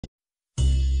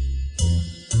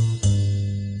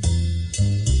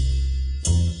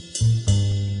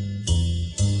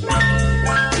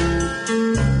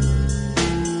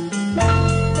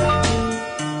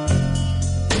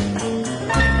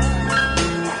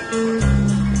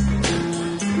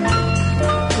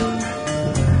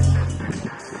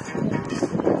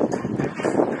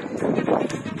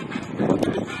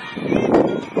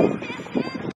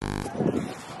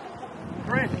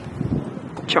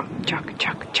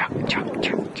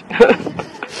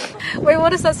Wait,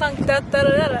 what is that song?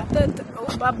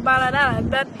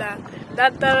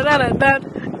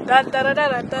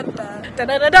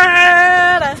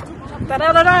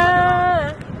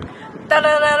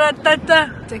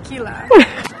 Tequila.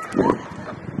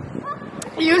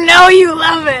 You know you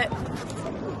love it.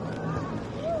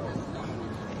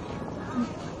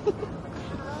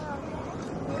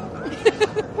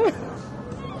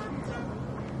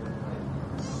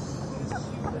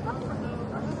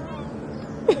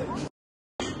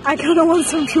 I kinda want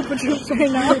some Chupa Chups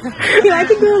right now. Yeah, I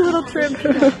can do a little trip.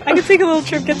 I can take a little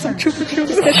trip, get some Chupa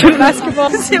Chups, get some basketball.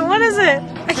 What is it?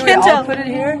 I can't tell. Put it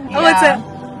here. Oh, what's it?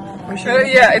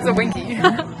 Yeah, it's a winky.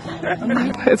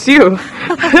 It's you.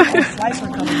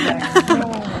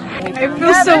 I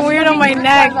feel so weird on my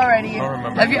neck.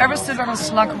 Have you ever stood on a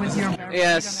slug with your...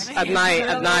 Yes, at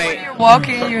night. You're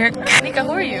walking, you hear... Nika,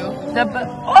 who are you?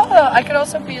 I could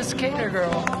also be a skater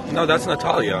girl. No, that's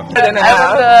Natalia.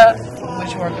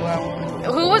 Which one do I want?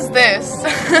 Who was this?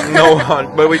 No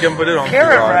one, but we can put it on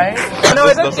Karen, PR. right? No,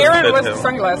 This it's doesn't Karen fit with him.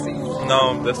 sunglasses.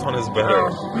 No, this one is better.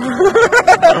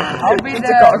 I'll be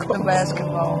the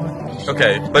basketball.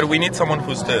 Okay, but we need someone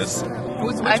who's this.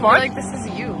 I feel like this is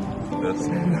you. This.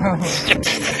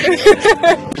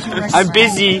 I'm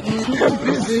busy.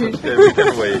 Okay, we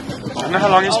can wait. I don't know how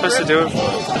long you're supposed to do it for.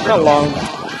 Not long.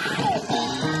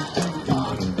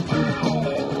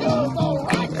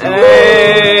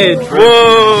 Hey!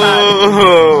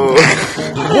 Whoa!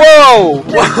 Whoa!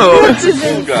 Whoa!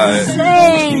 This guy.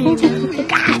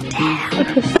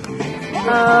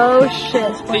 Oh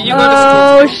shit. Hey, you go to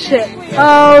Oh shit.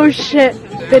 Oh shit.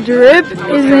 The drip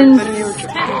is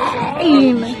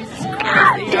insane.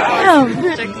 Damn.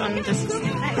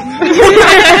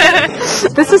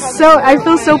 This is so, I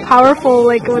feel so powerful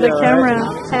like with a camera.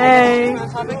 Hey.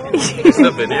 Is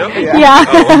the video? Yeah.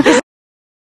 Oh.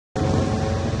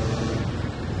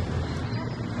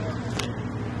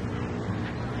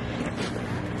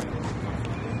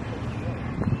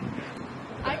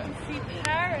 I can see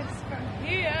Paris from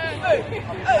here. Hey.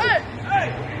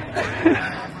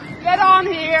 Get on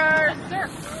here.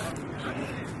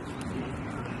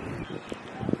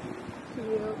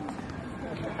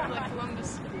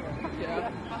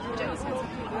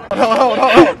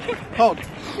 Hold.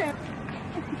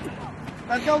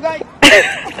 Let's go, guys.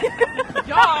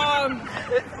 John!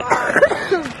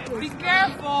 Be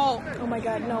careful! Oh my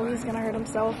god, no, he's gonna hurt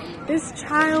himself. This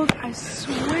child, I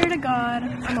swear to God,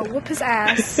 I'm gonna whoop his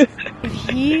ass if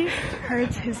he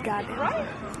hurts his goddamn.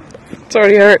 It's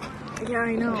already hurt. Yeah,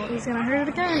 I know. He's gonna hurt it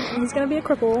again, and he's gonna be a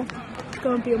cripple. He's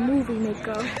gonna be a movie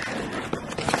maker.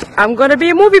 I'm gonna be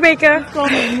a movie maker. He's gonna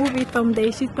be a movie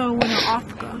someday. She's gonna win an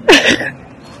Oscar.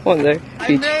 One day.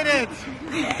 I made it!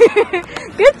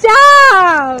 Good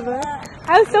job!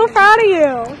 I'm so proud of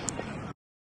you.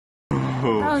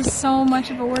 That was so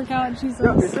much of a workout, Jesus. Do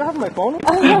you have my phone?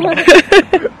 I'm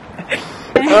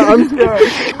scared.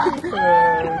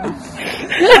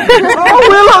 Oh,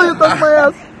 Willow, you touched my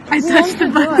ass. I touched the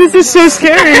button. This is so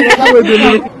scary.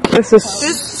 This is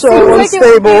so Seems like it would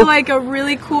unstable. be like a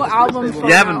really cool album photo.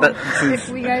 You haven't bet. If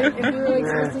we were like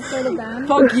supposed to start a band.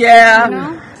 Fuck yeah. You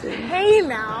know? Hey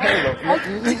now.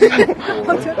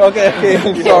 Okay,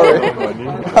 I'm sorry.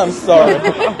 I'm sorry.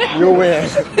 You win.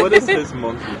 What is this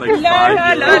monkey? Like La 5 la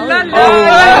years la old? la la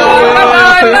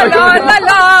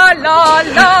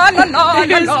la A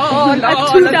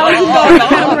 $2,000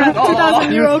 camera,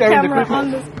 $2,000 camera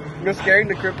on this. You're scaring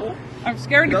the cripple? I'm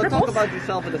scared to Don't talk cripple. about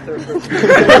yourself in the third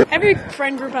person. Every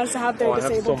friend group has to have their Oh, I have so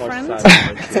disabled much friends.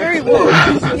 time. It's very weird.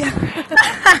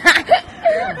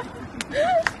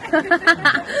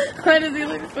 Why does he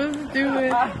look so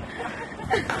stupid?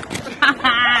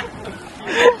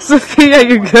 Sophia,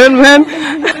 you good, man?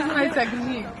 This is my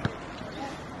technique.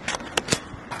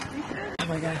 Oh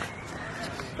my god.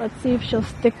 Let's see if she'll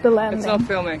stick the landing. It's not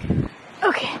filming.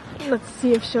 Okay, let's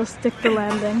see if she'll stick the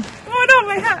landing. Oh no,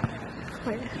 my hat!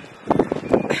 Wait.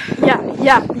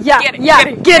 Yeah. Get it,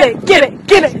 Get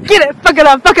it. Fuck it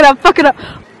up.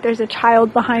 There's a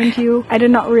child behind you. I did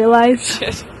not realize.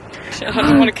 Shit, I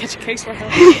don't want to catch a case for her.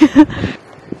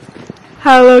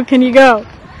 How low can you go?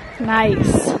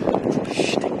 Nice. How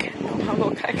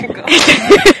low I can go.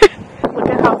 Look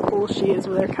at how cool she is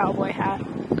with her cowboy hat.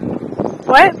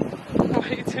 What? What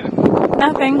are you doing?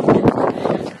 Nothing.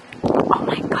 Oh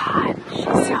my god,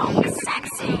 she's so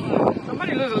sexy.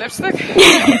 Somebody lose a lipstick?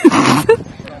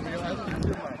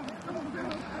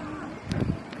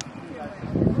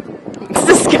 It's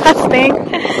disgusting.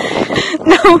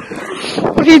 No.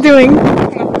 What are you doing?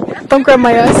 Don't grab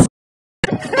my ass.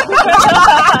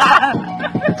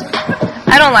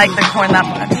 I don't like the corn that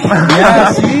much.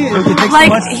 Yeah, see? It takes so Like,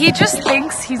 much. he just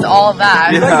thinks he's all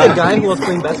that. He's like the guy who was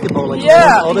playing basketball. Like,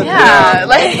 Yeah, all the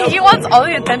like, he wants all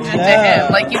the attention to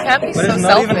him. Like, you can't be But so it's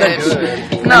not even that selfish.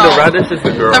 good. No. The radish is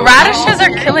the girl. The radishes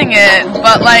are killing it,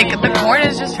 but, like, the corn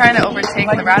is just trying to overtake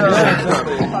the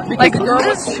radishes. Like,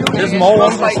 The small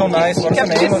ones are so nice. What's the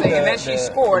name of and then she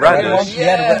scored. Radish.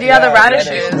 yeah, the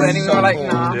radishes. And he was like,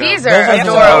 nah. These are Those are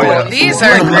adorable. so- These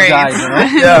are great.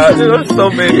 Yeah, there's so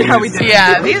many.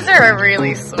 Yeah, these are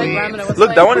really sweet.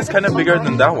 Look, that one is kind of bigger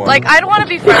than that one. Like, I'd want to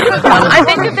be friends with them. I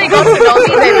think if they got to know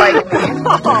me, they'd like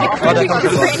me.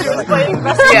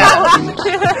 Yeah.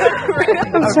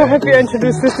 I'm so happy I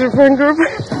introduced this to the friend group.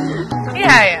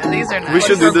 Yeah, these are nice. we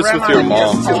should do this with your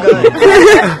mom.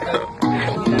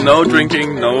 No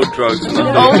drinking, no drugs, nothing.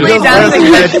 Only Just-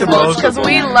 dancing vegetables, because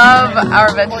we love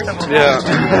our vegetables. Yeah.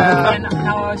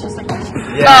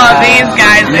 Oh, these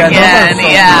guys again.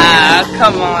 Yeah,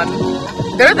 come on.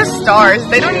 They're the stars.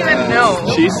 They don't even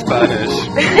know. She's Spanish.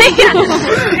 Yeah,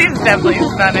 she's definitely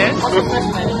Spanish.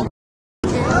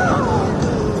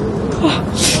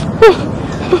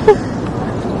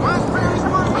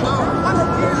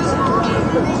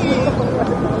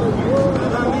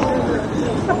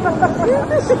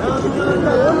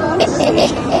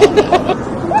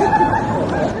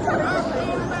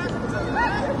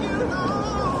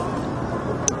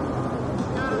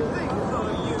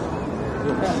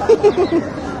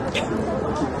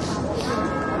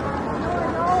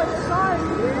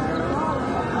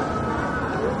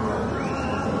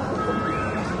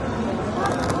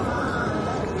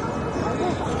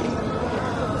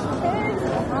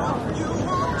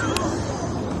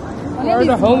 Where are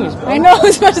the homies, bro? I know, I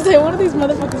was about to say, one of these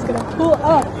motherfuckers gonna pull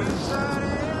up.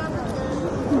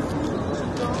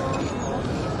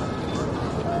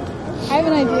 I have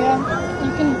an idea.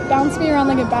 You can bounce me around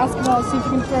like a basketball, see if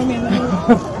you can throw me in the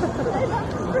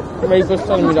hoop. My ego's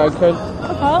telling me that I could.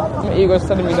 Huh? My ego's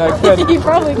telling me that I could. You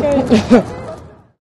probably could.